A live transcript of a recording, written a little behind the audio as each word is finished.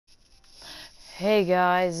Hey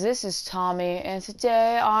guys, this is Tommy, and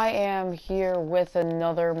today I am here with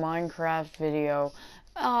another Minecraft video.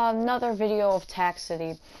 Another video of TAC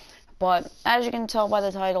City. But, as you can tell by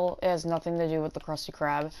the title, it has nothing to do with the Krusty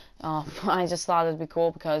Krab. I just thought it'd be cool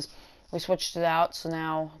because we switched it out, so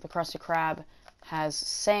now the Krusty Krab has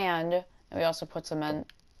sand, and we also put some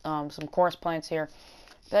coarse plants here.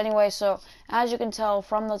 But anyway, so, as you can tell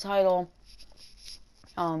from the title,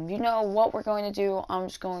 you know what we're going to do. I'm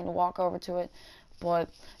just going to walk over to it, but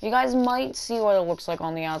you guys might see what it looks like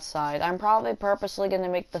on the outside. I'm probably purposely going to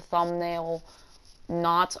make the thumbnail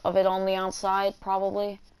not of it on the outside,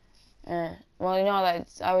 probably. Well, you know that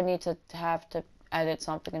I would need to have to edit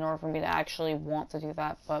something in order for me to actually want to do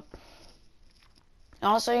that, but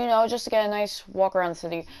also, you know, just to get a nice walk around the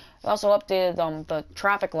city. We also updated the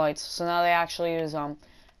traffic lights, so now they actually use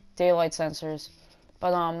daylight sensors.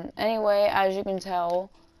 But, anyway, as you can tell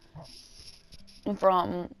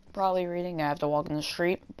from probably reading, I have to walk in the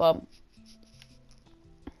street, but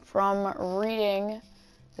from reading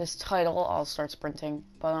this title, I'll start sprinting,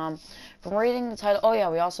 but, from reading the title, oh yeah,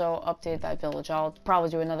 we also updated that village. I'll probably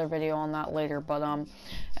do another video on that later, but,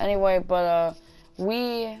 anyway, but,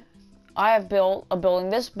 I have built a building.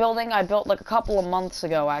 This building I built like a couple of months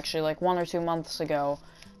ago, actually, like 1 or 2 months ago.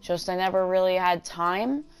 Just I never really had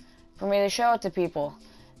time for me to show it to people,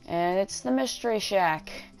 and it's the Mystery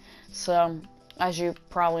Shack, so as you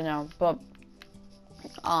probably know. But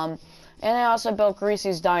and I also built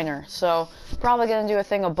Greasy's Diner, so probably gonna do a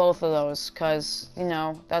thing of both of those, cause you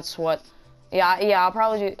know that's what I'll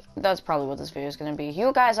probably do. That's probably what this video is gonna be.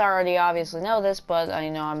 You guys already obviously know this, but I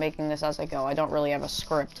know I'm making this as I go. I don't really have a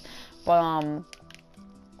script, but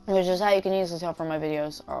which is how you can easily tell from my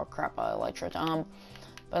videos. Oh crap, I electric.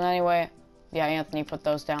 But anyway, yeah, Anthony put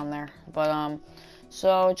those down there. But,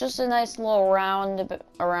 so just a nice little round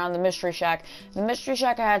around the Mystery Shack. The Mystery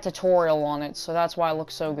Shack, I had a tutorial on it, so that's why it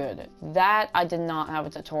looks so good. That, I did not have a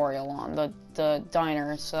tutorial on, the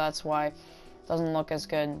diner, so that's why it doesn't look as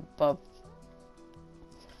good, but,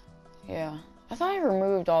 yeah. I thought I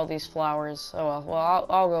removed all these flowers. Oh well,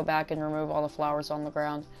 I'll go back and remove all the flowers on the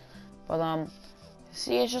ground. But,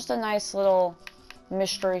 see, it's just a nice little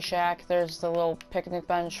Mystery Shack. There's the little picnic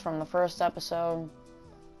bench from the first episode.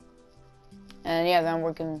 And yeah, then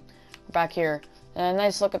we're back here. And a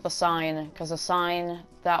nice look at the sign, because the sign,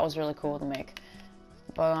 that was really cool to make.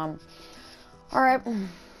 But, alright.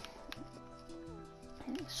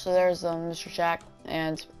 So there's the Mystery Shack,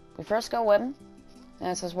 and we first go in, and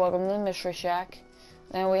it says, welcome to the Mystery Shack.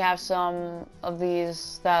 Then we have some of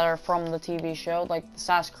these that are from the TV show, like the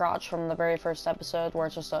Sasquatch from the very first episode, where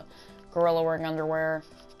it's just a gorilla wearing underwear.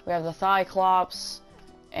 We have the Cyclops,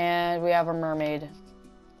 and we have a mermaid.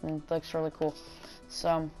 And it looks really cool.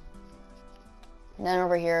 So, then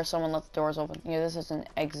over here, someone left the doors open. Yeah, this is an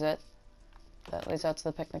exit. At least that's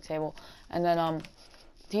the picnic table. And then,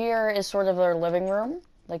 here is sort of their living room.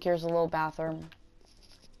 Like, here's a little bathroom.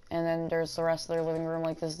 And then there's the rest of their living room.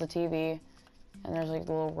 Like, this is the TV. And there's, like,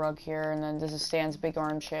 a little rug here. And then this is Stan's big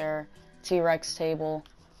armchair. T-Rex table.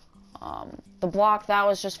 The block, that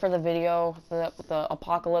was just for the video, the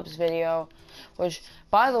apocalypse video, which,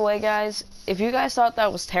 by the way, guys, if you guys thought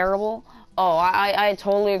that was terrible, oh, I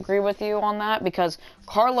totally agree with you on that, because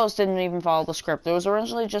Carlos didn't even follow the script. It was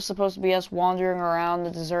originally just supposed to be us wandering around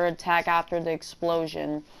the deserted TAC after the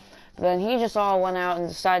explosion, but then he just all went out and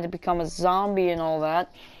decided to become a zombie and all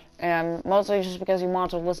that, and mostly just because he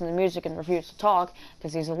wanted to listen to music and refused to talk,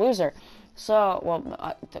 because he's a loser. So,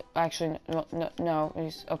 well, actually, no,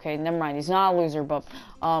 he's, okay, never mind, he's not a loser, but,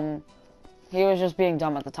 he was just being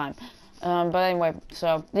dumb at the time. But anyway,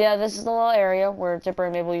 so, yeah, this is the little area where Dipper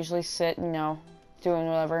and Mabel usually sit, you know, doing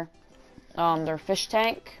whatever. Their fish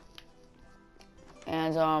tank,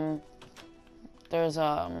 and, this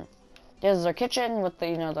is their kitchen with the,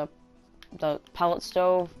 you know, the pellet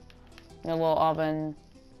stove, the little oven,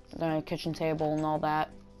 the kitchen table, and all that.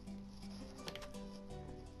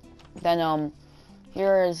 Then,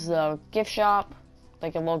 here is the gift shop,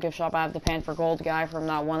 like a little gift shop. I have the Pan for Gold guy from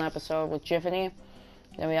that one episode with Jiffany.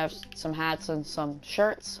 Then we have some hats and some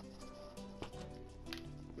shirts.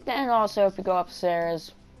 Then also, if you go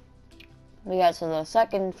upstairs, we get to the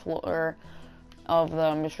second floor of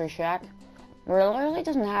the Mystery Shack, where it really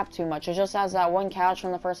doesn't have too much. It just has that one couch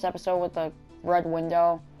from the first episode with the red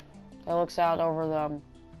window that looks out over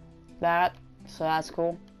that, so that's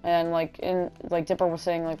cool. And like Dipper was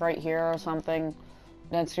saying, like right here or something,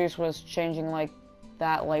 then Seuss was changing like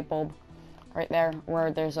that light bulb right there where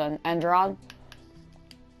there's an end rod.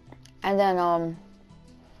 And then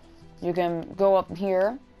you can go up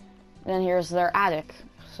here, and here's their attic.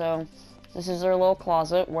 So this is their little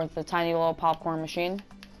closet with the tiny little popcorn machine.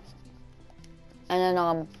 And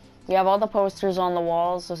then we have all the posters on the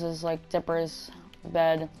walls. This is like Dipper's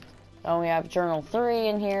bed. And we have Journal 3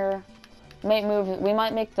 in here. We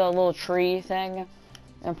might make the little tree thing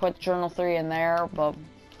and put Journal 3 in there, and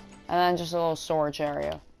then just a little storage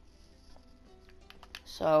area.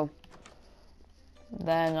 So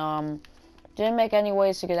then didn't make any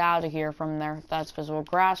ways to get out of here from there. That's visible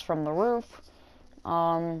grass from the roof.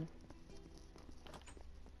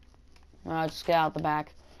 Just get out the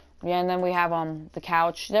back. Yeah, and then we have the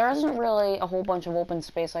couch. There isn't really a whole bunch of open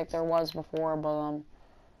space like there was before, but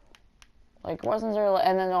like wasn't there?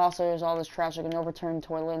 And then also there's all this trash, like an overturned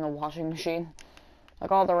toilet and a washing machine,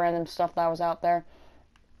 like all the random stuff that was out there.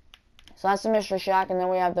 So that's the Mystery Shack, and then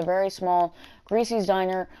we have the very small Greasy's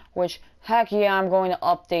Diner, which, heck yeah, I'm going to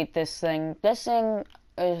update this thing. This thing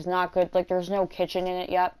is not good. Like, there's no kitchen in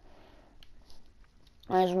it yet.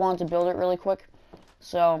 I just wanted to build it really quick.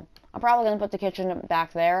 So, I'm probably going to put the kitchen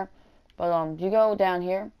back there. But, you go down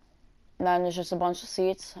here, and then there's just a bunch of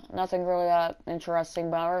seats. Nothing really that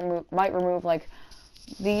interesting, but I might remove, like,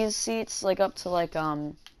 these seats, like, up to, like,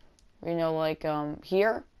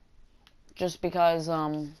 here. Just because,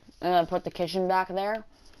 and then put the kitchen back there.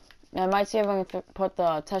 And I might see if I can put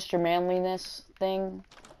the Test Your Manliness thing,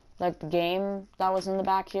 like the game that was in the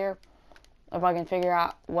back here. If I can figure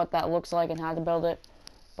out what that looks like and how to build it.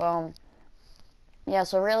 Yeah,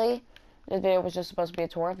 so really, this video was just supposed to be a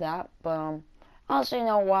tour of that. But, also,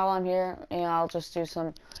 while I'm here, I'll just do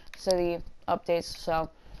some city updates. So,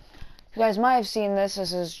 you guys might have seen this.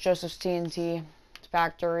 This is Joseph's TNT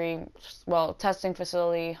factory, well, testing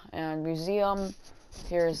facility and museum.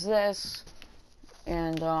 Here's this,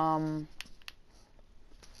 and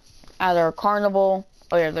at our carnival.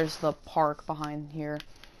 Oh yeah, there's the park behind here,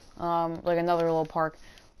 like another little park,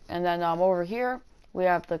 and then over here we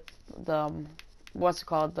have the what's it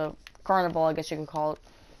called, the carnival, I guess you could call it.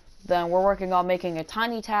 Then we're working on making a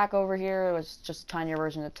tiny TAC over here. It was just a tinier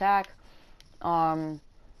version of TAC.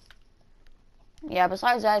 Yeah,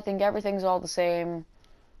 besides that, I think everything's all the same.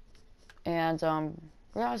 And,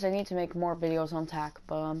 realize I need to make more videos on TAC,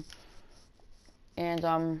 but,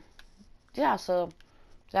 yeah, so,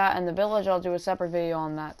 that and the village, I'll do a separate video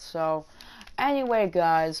on that. So, anyway,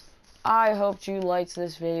 guys, I hope you liked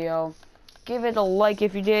this video. Give it a like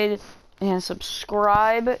if you did, and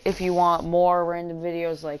subscribe if you want more random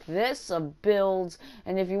videos like this of builds.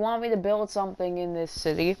 And if you want me to build something in this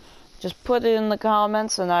city, just put it in the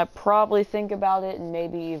comments, and I probably think about it and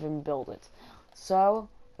maybe even build it. So,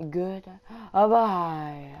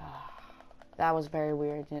 goodbye. That was very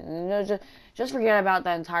weird. Just forget about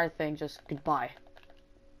that entire thing. Just goodbye.